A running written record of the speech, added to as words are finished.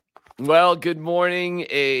Well, good morning.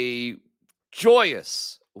 A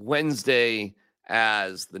joyous Wednesday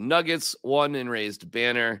as the Nuggets won and raised a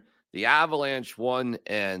banner. The Avalanche won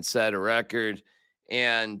and set a record.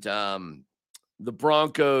 And the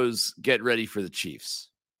Broncos get ready for the Chiefs.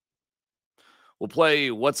 We'll play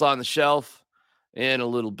What's on the Shelf in a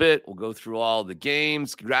little bit. We'll go through all the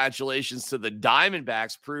games. Congratulations to the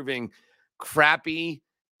Diamondbacks proving crappy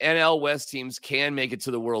NL West teams can make it to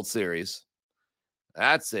the World Series.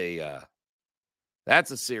 That's a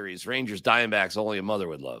series. Rangers, Diamondbacks, only a mother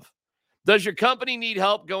would love. Does your company need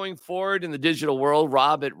help going forward in the digital world?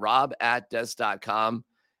 Rob at rob@desk.com.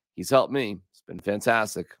 He's helped me. It's been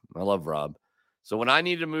fantastic. I love Rob. So when I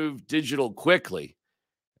need to move digital quickly,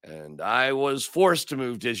 and I was forced to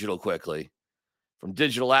move digital quickly, from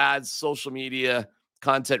digital ads, social media,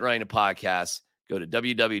 content writing to podcasts, go to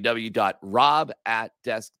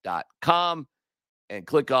www.rob@desk.com and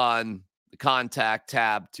click on the contact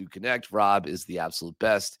tab to connect. Rob is the absolute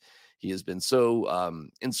best. He has been so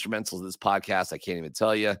instrumental to this podcast, I can't even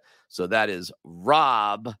tell you. So that is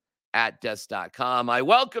rob@desk.com. I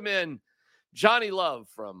welcome in Johnny Love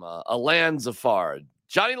from A Lands Afar.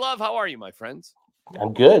 Johnny Love, how are you, my friends?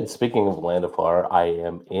 I'm good. Speaking of Land Afar, I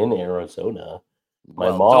am in Arizona, my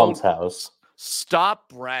Well, mom's house. Stop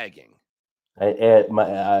bragging. At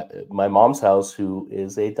my mom's house, who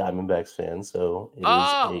is a Diamondbacks fan, so it is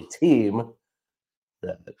a team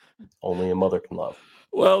that only a mother can love.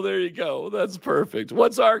 Well, there you go. That's perfect.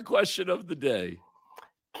 What's our question of the day?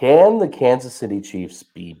 Can the Kansas City Chiefs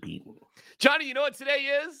be beaten? Johnny, you know what today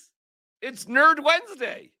is? It's Nerd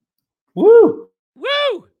Wednesday. Woo!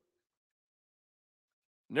 Woo!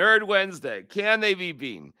 Nerd Wednesday. Can they be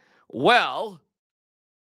beaten? Well,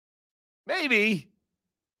 maybe.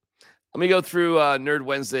 Let me go through Nerd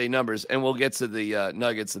Wednesday numbers, and we'll get to the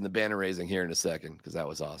Nuggets and the banner raising here in a second because that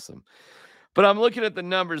was awesome. But I'm looking at the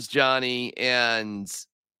numbers, Johnny, and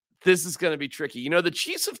this is going to be tricky. You know, the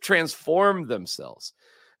Chiefs have transformed themselves.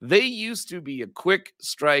 They used to be a quick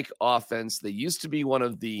strike offense. They used to be one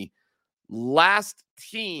of the last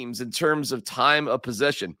teams in terms of time of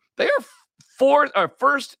possession. They are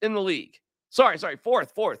first in the league. Fourth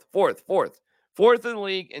in the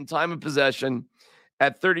league in time of possession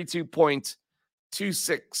at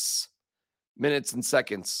 32.26 minutes and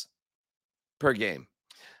seconds per game.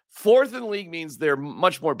 Fourth in the league means they're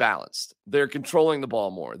much more balanced. They're controlling the ball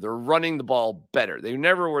more. They're running the ball better. They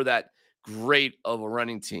never were that great of a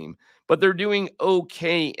running team, but they're doing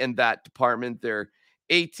okay in that department. They're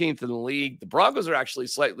 18th in the league. The Broncos are actually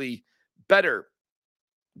slightly better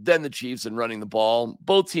than the Chiefs in running the ball.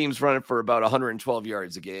 Both teams running for about 112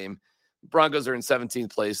 yards a game. Broncos are in 17th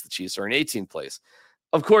place. The Chiefs are in 18th place.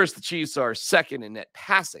 Of course, the Chiefs are second in net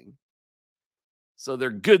passing. So they're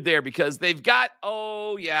good there because they've got,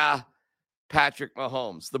 Patrick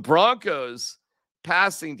Mahomes. The Broncos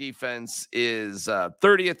passing defense is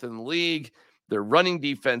 30th in the league. Their running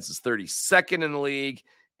defense is 32nd in the league.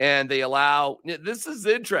 And they allow, this is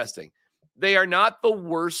interesting, they are not the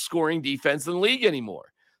worst scoring defense in the league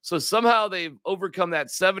anymore. So somehow they've overcome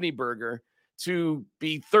that 70 burger to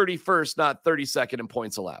be 31st, not 32nd in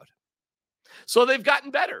points allowed. So they've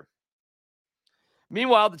gotten better.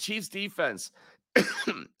 Meanwhile, the Chiefs defense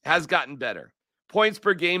has gotten better. Points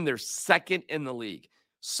per game, they're second in the league.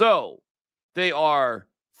 So they are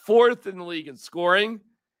fourth in the league in scoring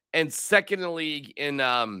and second in the league in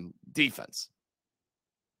defense.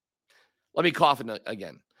 Let me cough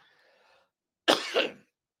again.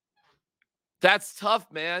 That's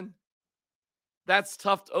tough, man. That's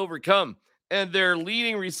tough to overcome. And their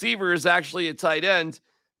leading receiver is actually a tight end.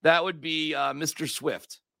 That would be Mr.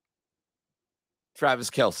 Swift, Travis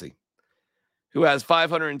Kelce, who has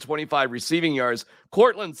 525 receiving yards.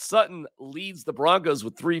 Cortland Sutton leads the Broncos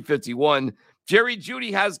with 351. Jerry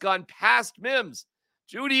Jeudy has gone past Mims.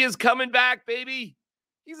 Jeudy is coming back, baby.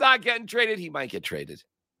 He's not getting traded. He might get traded.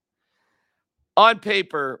 On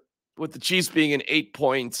paper, with the Chiefs being an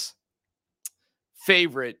 8-point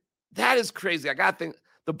favorite, that is crazy. I got to think,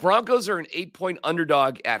 the Broncos are an 8-point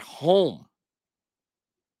underdog at home.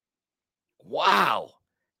 Wow.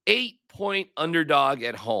 8-point underdog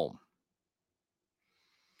at home.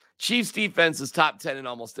 Chiefs defense is top 10 in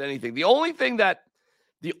almost anything. The only thing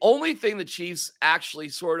the Chiefs actually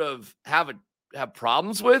sort of have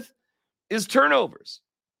problems with is turnovers.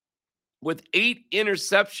 With 8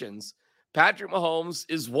 interceptions, Patrick Mahomes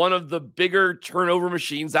is one of the bigger turnover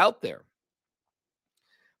machines out there.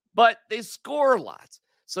 But they score a lot.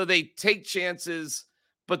 So they take chances,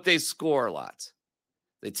 but they score a lot.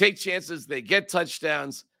 They take chances, they get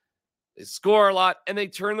touchdowns, they score a lot, and they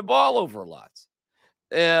turn the ball over a lot.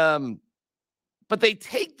 but they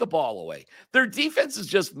take the ball away. Their defense is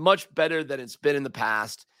just much better than it's been in the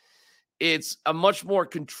past. It's a much more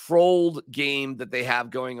controlled game that they have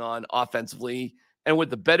going on offensively. And with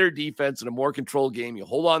the better defense and a more controlled game, you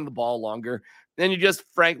hold on to the ball longer, then you just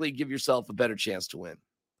frankly give yourself a better chance to win.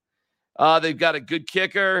 They've got a good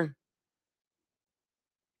kicker.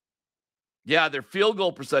 Yeah, their field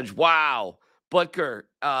goal percentage. Wow. Butker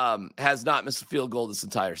has not missed a field goal this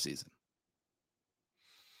entire season.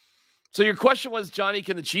 So your question was, Johnny,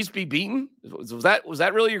 can the Chiefs be beaten? Was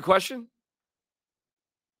that really your question?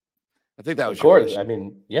 I think that was your question. I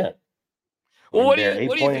mean, yeah. Well, what do you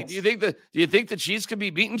think? Do you think the Chiefs can be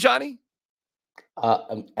beaten, Johnny?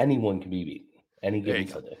 Anyone can be beaten any given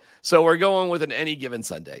Sunday. So we're going with an any given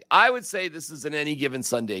Sunday. I would say this is an any given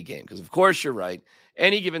Sunday game because, of course, you're right.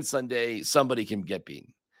 Any given Sunday, somebody can get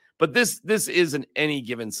beaten. But this is an any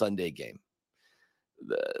given Sunday game.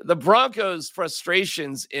 The Broncos'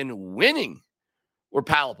 frustrations in winning were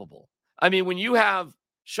palpable. I mean, when you have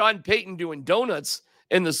Sean Payton doing donuts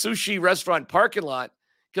in the sushi restaurant parking lot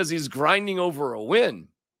because he's grinding over a win.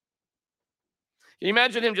 Can you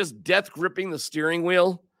imagine him just death gripping the steering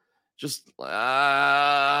wheel? Just,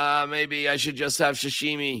 maybe I should just have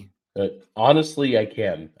sashimi. Honestly, I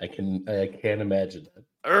can imagine that.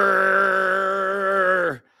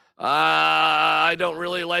 I don't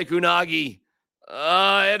really like unagi.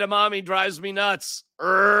 Edamame drives me nuts.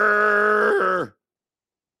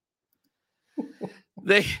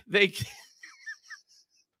 They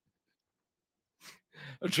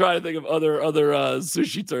I'm trying to think of other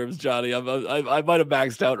sushi terms, Johnny. I might have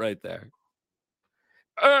maxed out right there.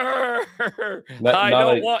 I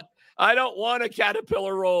don't want a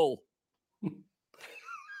caterpillar roll.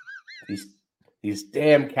 These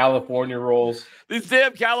damn California rolls. Give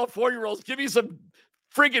me some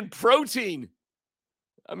friggin' protein.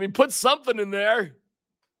 I mean, put something in there.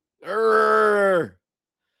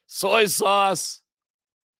 Soy sauce.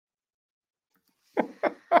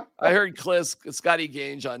 I heard Scotty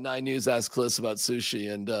Gange on 9 News asked Kliss about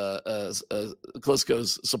sushi, and Kliss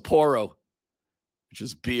goes, Sapporo, which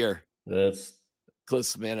is beer. That's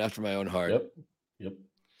Kliss, man after my own heart. Yep.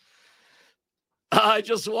 I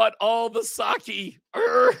just want all the sake.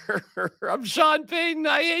 I'm Sean Payton.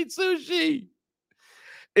 I hate sushi.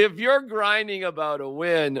 If you're grinding about a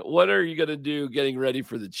win, what are you going to do getting ready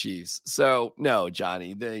for the Chiefs? So, no,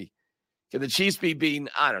 Johnny, can the Chiefs be beaten?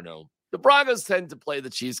 I don't know. The Broncos tend to play the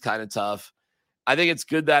Chiefs kind of tough. I think it's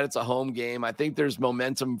good that it's a home game. I think there's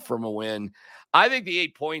momentum from a win. I think the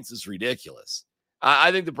 8 points is ridiculous.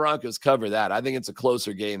 I think the Broncos cover that. I think it's a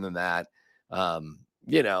closer game than that. They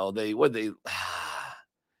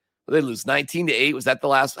lose 19-8. Was that the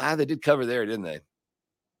last? They did cover there, didn't they?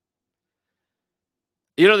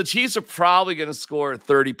 The Chiefs are probably going to score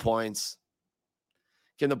 30 points.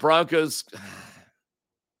 Can the Broncos?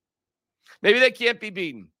 Maybe they can't be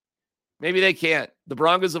beaten. Maybe they can't. The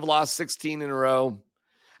Broncos have lost 16 in a row.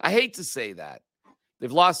 I hate to say that.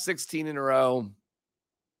 They've lost 16 in a row,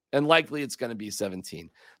 and likely it's going to be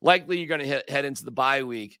 17. Likely you're going to head into the bye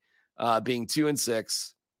week being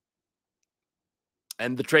 2-6.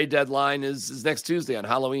 And the trade deadline is next Tuesday on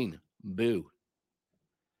Halloween. Boo.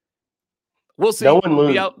 We'll see. No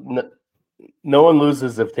one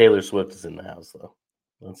loses if Taylor Swift is in the house, though.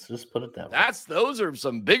 Let's just put it that way. Those are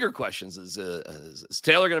some bigger questions. Is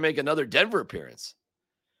Taylor going to make another Denver appearance?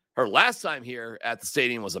 Her last time here at the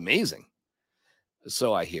stadium was amazing.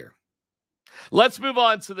 So I hear. Let's move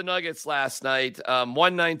on to the Nuggets last night.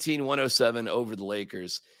 119-107 over the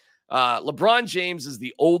Lakers. LeBron James is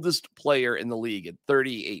the oldest player in the league at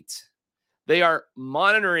 38. They are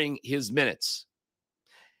monitoring his minutes.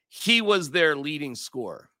 He was their leading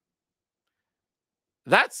scorer.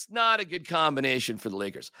 That's not a good combination for the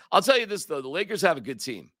Lakers. I'll tell you this, though. The Lakers have a good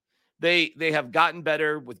team. They have gotten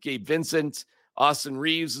better with Gabe Vincent. Austin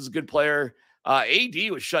Reeves is a good player. AD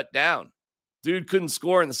was shut down. Dude couldn't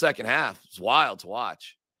score in the second half. It's wild to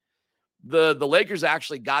watch. The Lakers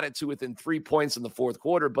actually got it to within 3 points in the fourth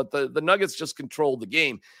quarter, but the Nuggets just controlled the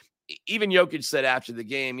game. Even Jokic said after the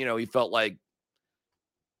game, he felt like,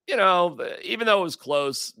 even though it was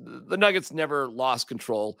close, the Nuggets never lost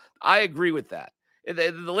control. I agree with that.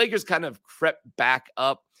 The Lakers kind of crept back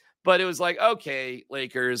up, but it was like, okay,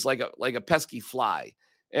 Lakers, like a pesky fly.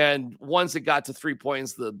 And once it got to 3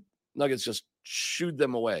 points, the Nuggets just shooed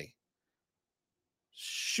them away.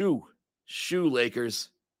 Shoo,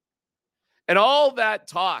 Lakers. And all that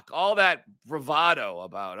talk, all that bravado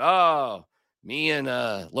about, me and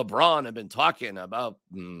LeBron have been talking about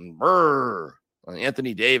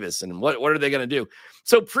Anthony Davis and what are they going to do?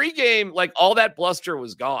 So pregame, like all that bluster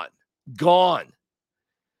was gone.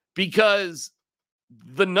 Because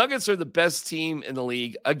the Nuggets are the best team in the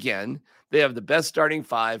league. Again, they have the best starting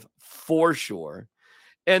five for sure.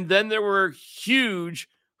 And then there were huge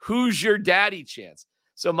 "Who's your daddy" chants.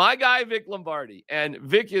 So my guy, Vic Lombardi, and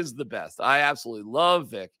Vic is the best. I absolutely love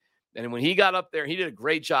Vic. And when he got up there, he did a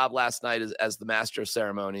great job last night as the master of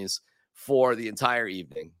ceremonies for the entire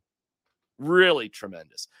evening. Really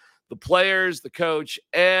tremendous. The players, the coach,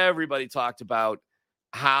 everybody talked about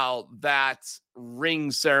how that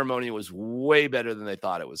ring ceremony was way better than they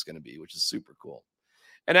thought it was going to be, which is super cool.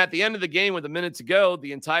 And at the end of the game with a minute to go,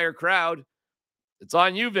 the entire crowd, it's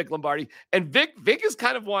on you, Vic Lombardi. And Vic has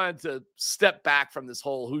kind of wanted to step back from this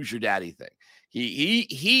whole "Who's your daddy" thing.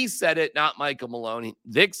 He said it, not Michael Malone.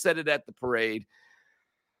 Vic said it at the parade.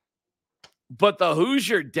 But the "Who's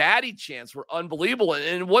your daddy" chants were unbelievable.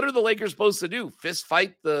 And what are the Lakers supposed to do? Fist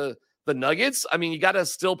fight the Nuggets? I mean, you got to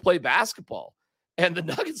still play basketball. And the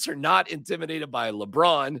Nuggets are not intimidated by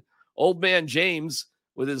LeBron. Old man James,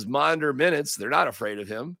 with his monitor minutes, they're not afraid of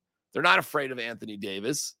him. They're not afraid of Anthony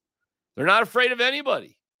Davis. They're not afraid of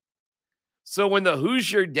anybody. So when the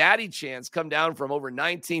 "Who's your daddy" chants come down from over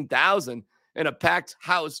 19,000 in a packed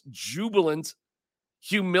house, jubilant,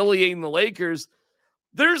 humiliating the Lakers,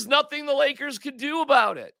 there's nothing the Lakers could do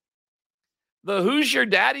about it. The "Who's your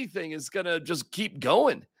daddy" thing is going to just keep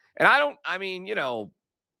going. And I don't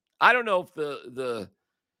know if the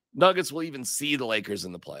Nuggets will even see the Lakers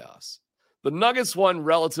in the playoffs. The Nuggets won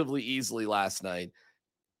relatively easily last night,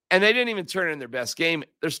 and they didn't even turn in their best game.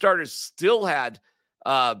 Their starters still had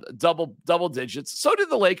double digits. So did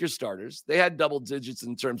the Lakers starters. They had double digits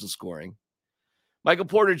in terms of scoring. Michael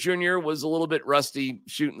Porter Jr. was a little bit rusty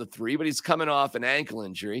shooting the three, but he's coming off an ankle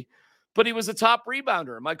injury. But he was a top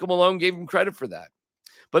rebounder. Michael Malone gave him credit for that.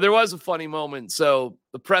 But there was a funny moment. So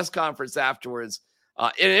the press conference afterwards,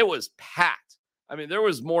 and it was packed. I mean, there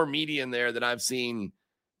was more media in there than I've seen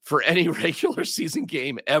for any regular season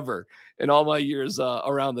game ever in all my years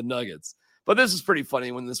around the Nuggets. But this is pretty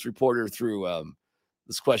funny when this reporter threw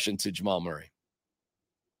this question to Jamal Murray.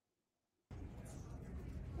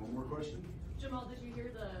 One more question. Jamal, did you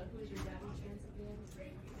hear the "Who's your daddy" chants at the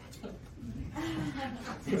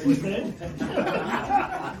end?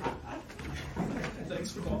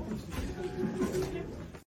 Thanks for calling.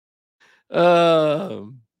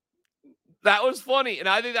 That was funny. And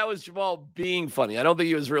I think that was Jamal being funny. I don't think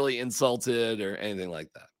he was really insulted or anything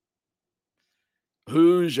like that.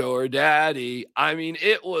 "Who's your daddy?" I mean,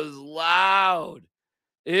 it was loud.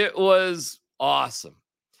 It was awesome.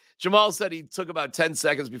 Jamal said he took about 10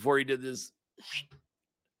 seconds before he did this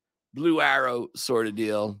blue arrow sort of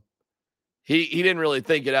deal. He didn't really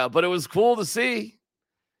think it out, but it was cool to see.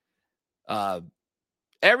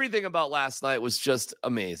 Everything about last night was just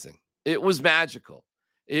amazing. It was magical.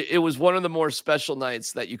 It was one of the more special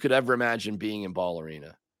nights that you could ever imagine being in Ball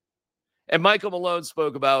Arena. And Michael Malone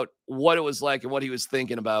spoke about what it was like and what he was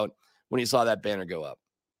thinking about when he saw that banner go up.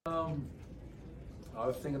 I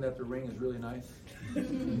was thinking that the ring is really nice.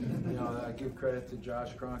 I give credit to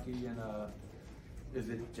Josh Kroenke and is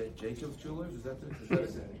it Jacobs Jewelers? Is that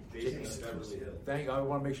it? Jason of Beverly Hills. Thank you. I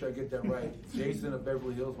want to make sure I get that right. Jason of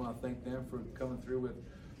Beverly Hills. Want to thank them for coming through with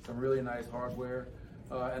some really nice hardware.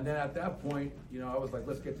 And then at that point, I was like,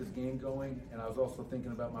 let's get this game going. And I was also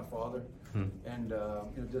thinking about my father, and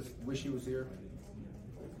just wish he was here.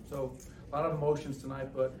 So a lot of emotions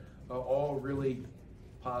tonight, but all really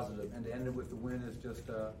positive. And to end it with the win is just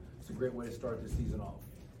it's a great way to start the season off.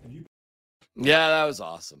 Yeah, that was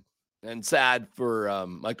awesome. And sad for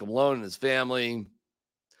Michael Malone and his family.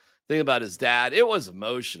 Think about his dad. It was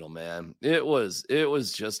emotional, man. It was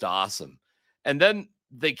just awesome. And then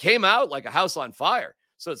they came out like a house on fire.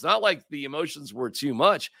 So it's not like the emotions were too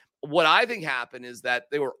much. What I think happened is that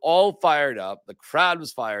they were all fired up. The crowd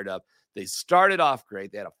was fired up. They started off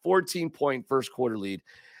great. They had a 14-point first quarter lead.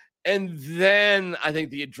 And then I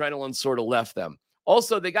think the adrenaline sort of left them.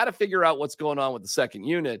 Also, they got to figure out what's going on with the second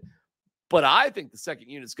unit. But I think the second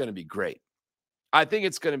unit is going to be great. I think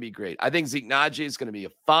it's going to be great. I think Zeke Naji is going to be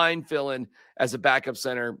a fine fill-in as a backup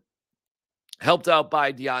center, helped out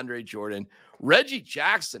by DeAndre Jordan. Reggie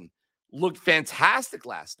Jackson looked fantastic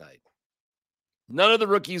last night. None of the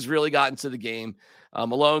rookies really got into the game.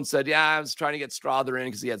 Malone said, I was trying to get Strother in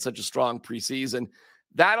because he had such a strong preseason.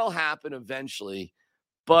 That'll happen eventually.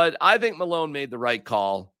 But I think Malone made the right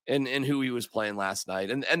call in who he was playing last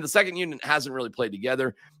night. And the second unit hasn't really played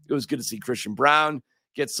together. It was good to see Christian Brown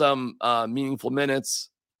get some meaningful minutes.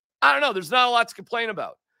 I don't know. There's not a lot to complain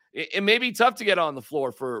about. It may be tough to get on the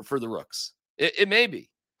floor for the Rooks. It may be.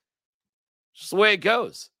 Just the way it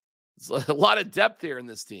goes. There's a lot of depth here in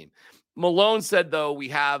this team. Malone said, though, we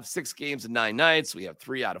have 6 games in 9 nights. We have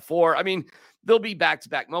 3 out of 4. I mean, there'll be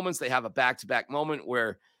back-to-back moments. They have a back-to-back moment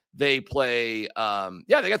where they play, they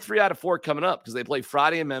got 3 out of 4 coming up because they play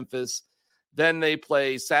Friday in Memphis. Then they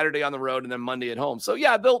play Saturday on the road and then Monday at home. So,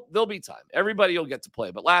 yeah, there'll be time. Everybody will get to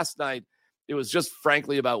play. But last night, it was just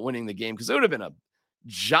frankly about winning the game because it would have been a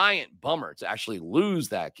giant bummer to actually lose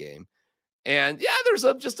that game. And, yeah, there's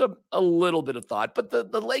just a little bit of thought. But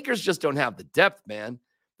the Lakers just don't have the depth, man.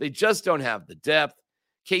 They just don't have the depth.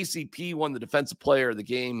 KCP won the defensive player of the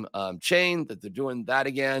game chain, that they're doing that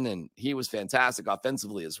again, and he was fantastic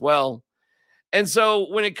offensively as well. And so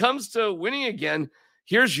when it comes to winning again,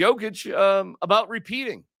 here's Jokic about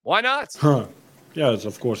repeating. Why not? Yes,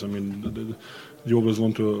 of course. I mean, you always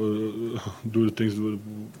want to do the things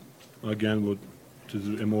again with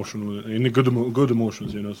emotional, in good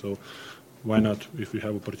emotions, you know, so why not if we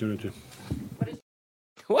have opportunity?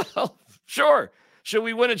 Well, sure. Should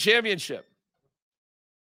we win a championship?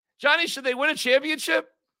 Johnny, should they win a championship?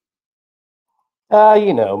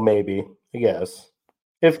 Maybe, I guess.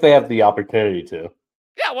 If they have the opportunity to.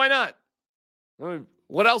 Yeah, why not?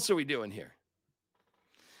 What else are we doing here?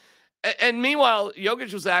 And meanwhile,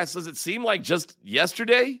 Jokic was asked, does it seem like just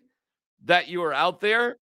yesterday that you were out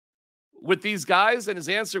there with these guys? And his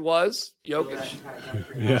answer was, Jokic.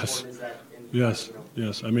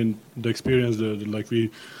 Yes. I mean, the experience,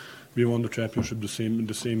 we won the championship, the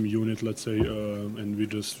same unit, let's say, and we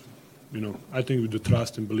just, I think with the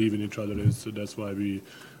trust and believe in each other, that's why we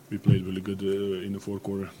played really good in the fourth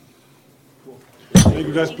quarter. Cool. Thank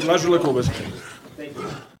you, guys. Pleasure, like always.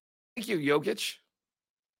 Thank you, Jokic.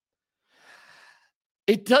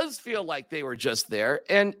 It does feel like they were just there,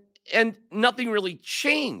 and nothing really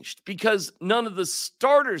changed because none of the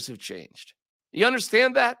starters have changed. You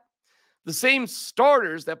understand that? The same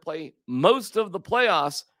starters that play most of the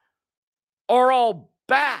playoffs are all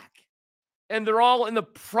back, and they're all in the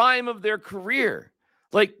prime of their career.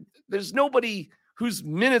 Like, there's nobody whose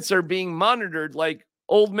minutes are being monitored like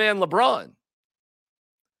old man LeBron.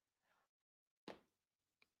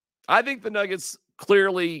 I think the Nuggets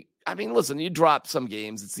clearly, I mean, listen, you drop some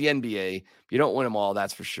games. It's the NBA. You don't win them all,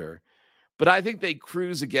 that's for sure. But I think they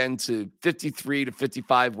cruise again to 53 to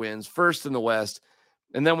 55 wins, first in the West.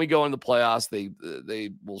 And then we go in the playoffs.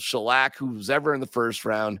 They will shellac who's ever in the first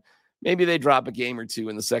round. Maybe they drop a game or two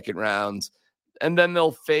in the second round. And then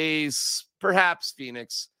they'll face perhaps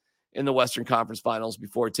Phoenix in the Western Conference Finals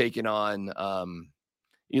before taking on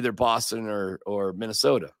either Boston or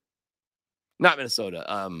Minnesota. Not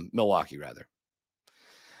Minnesota, Milwaukee, rather.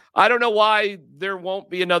 I don't know why there won't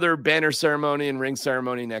be another banner ceremony and ring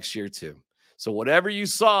ceremony next year, too. So whatever you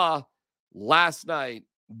saw last night,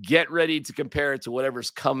 get ready to compare it to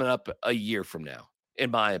whatever's coming up a year from now,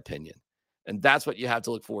 in my opinion. And that's what you have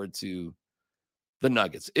to look forward to the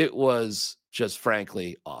Nuggets. It was just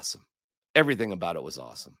frankly awesome. Everything about it was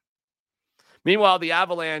awesome. Meanwhile, the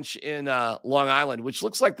Avalanche in Long Island, which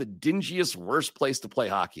looks like the dingiest, worst place to play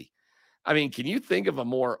hockey. I mean, can you think of a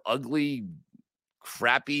more ugly,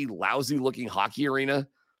 crappy, lousy-looking hockey arena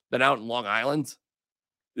than out in Long Island?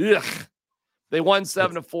 Ugh. They won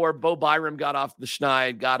 7-4. Bo Byram got off the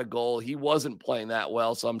schneid, got a goal. He wasn't playing that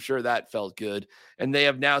well, so I'm sure that felt good. And they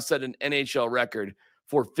have now set an NHL record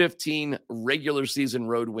for 15 regular season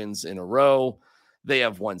road wins in a row. They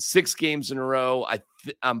have won 6 games in a row.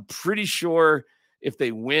 I'm pretty sure if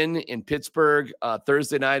they win in Pittsburgh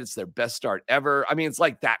Thursday night, it's their best start ever. I mean, it's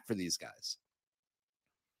like that for these guys.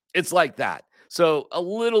 It's like that. So a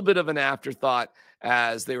little bit of an afterthought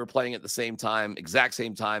as they were playing at the same time, exact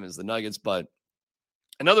same time as the Nuggets, but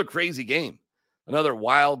another crazy game, another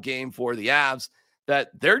wild game for the Avs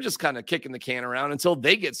that they're just kind of kicking the can around until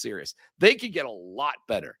they get serious. They could get a lot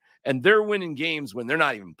better, and they're winning games when they're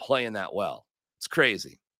not even playing that well. It's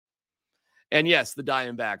crazy. And yes, the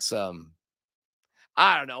Diamondbacks,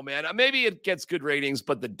 I don't know, man. Maybe it gets good ratings,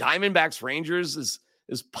 but the Diamondbacks Rangers is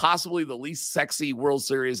possibly the least sexy World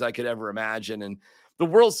Series I could ever imagine. And the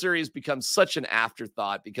World Series becomes such an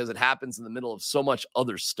afterthought because it happens in the middle of so much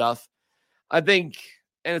other stuff. I think,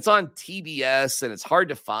 and it's on TBS and it's hard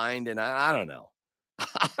to find. And I don't know.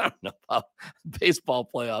 I don't know about baseball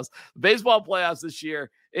playoffs. Baseball playoffs this year,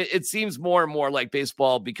 it seems more and more like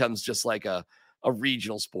baseball becomes just like a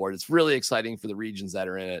regional sport. It's really exciting for the regions that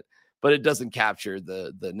are in it, but it doesn't capture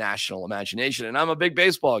the national imagination. And I'm a big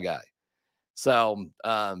baseball guy. So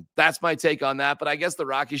that's my take on that. But I guess the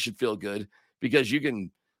Rockies should feel good because you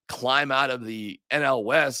can climb out of the NL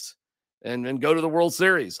West and go to the World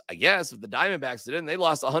Series. I guess if the Diamondbacks didn't, they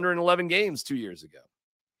lost 111 games 2 years ago.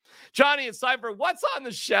 Johnny and Cypher, what's on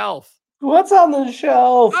the shelf? What's on the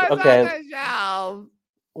shelf? What's okay. on the shelf?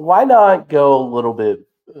 Why not go a little bit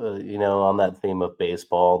on that theme of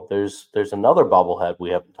baseball, there's another bobblehead we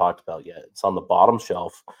haven't talked about yet. It's on the bottom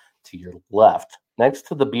shelf to your left, next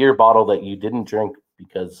to the beer bottle that you didn't drink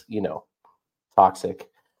because, toxic.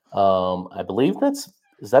 I believe is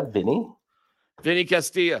that Vinny? Vinny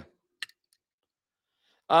Castilla.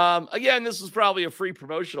 Again, this is probably a free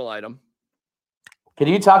promotional item. Can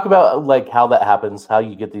you talk about like how that happens, how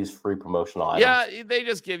you get these free promotional items? Yeah, they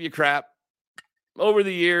just give you crap. Over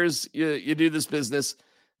the years, you do this business.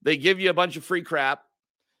 They give you a bunch of free crap,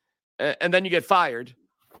 and then you get fired,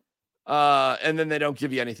 and then they don't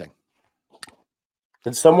give you anything.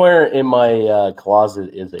 And somewhere in my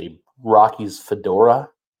closet is a Rocky's fedora.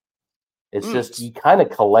 It's just, you kind of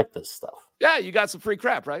collect this stuff. Yeah, you got some free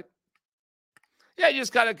crap, right? Yeah, you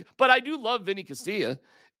just got to. But I do love Vinny Castilla.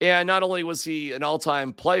 And not only was he an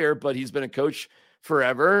all-time player, but he's been a coach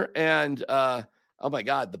forever. And, oh, my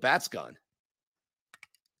God, the bat's gone.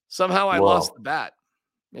 Somehow I lost the bat.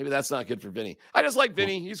 Maybe that's not good for Vinny. I just like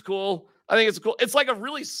Vinny. He's cool. I think it's cool. It's like a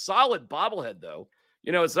really solid bobblehead, though.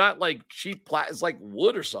 It's not like cheap plastic. It's like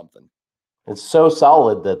wood or something. It's so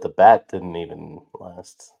solid that the bat didn't even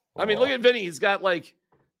last. I mean, look at Vinny. He's got like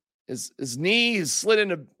his knee. He's slid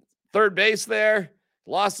into third base there.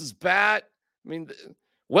 Lost his bat. I mean,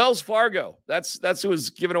 Wells Fargo. That's who was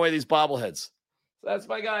giving away these bobbleheads. That's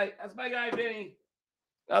my guy. That's my guy, Vinny.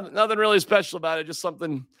 Nothing really special about it. Just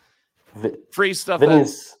something free stuff.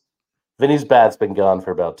 Vinny's bat's been gone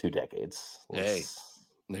for about 2 decades. Hey,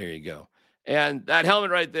 there you go. And that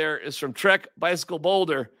helmet right there is from Trek Bicycle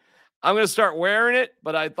Boulder. I'm going to start wearing it,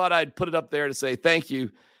 but I thought I'd put it up there to say thank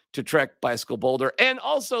you to Trek Bicycle Boulder. And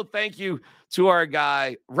also thank you to our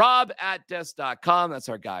guy, Rob at desk.com. That's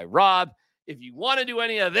our guy, Rob. If you want to do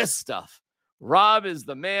any of this stuff, Rob is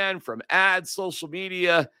the man from ads, social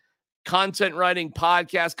media, content writing,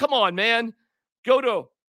 podcast. Come on, man. Go to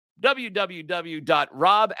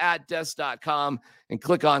www.robatdesk.com and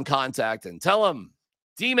click on contact and tell him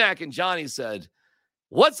DMac and Johnny said,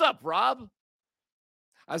 "What's up, Rob?"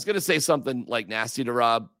 I was going to say something like nasty to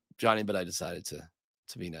Rob, Johnny, but I decided to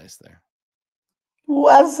be nice there.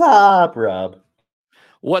 What's up, Rob?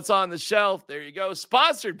 What's on the shelf? There you go.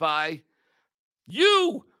 Sponsored by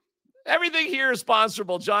you. Everything here is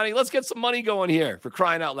sponsorable, Johnny. Let's get some money going here, for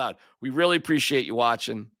crying out loud. We really appreciate you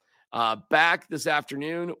watching. Back this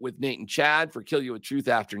afternoon with Nate and Chad for Kill You with Truth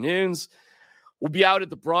afternoons. We'll be out at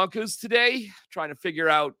the Broncos today, trying to figure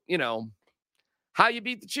out, how you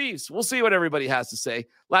beat the Chiefs. We'll see what everybody has to say.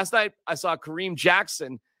 Last night, I saw Kareem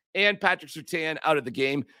Jackson and Patrick Surtain out of the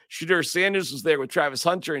game. Shedeur Sanders was there with Travis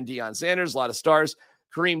Hunter and Deion Sanders, a lot of stars.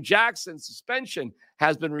 Kareem Jackson's suspension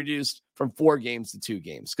has been reduced from 4 games to 2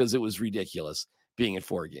 games because it was ridiculous being at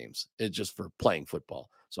 4 games. It's just for playing football.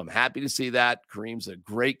 So I'm happy to see that. Kareem's a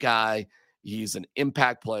great guy. He's an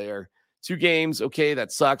impact player. 2 games, okay,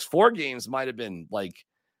 that sucks. 4 games might have been like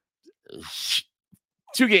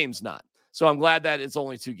 2 games not. So I'm glad that it's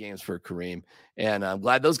only 2 games for Kareem. And I'm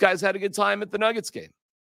glad those guys had a good time at the Nuggets game.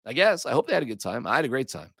 I guess. I hope they had a good time. I had a great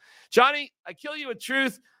time. Johnny, I kill you with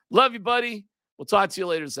truth. Love you, buddy. We'll talk to you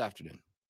later this afternoon.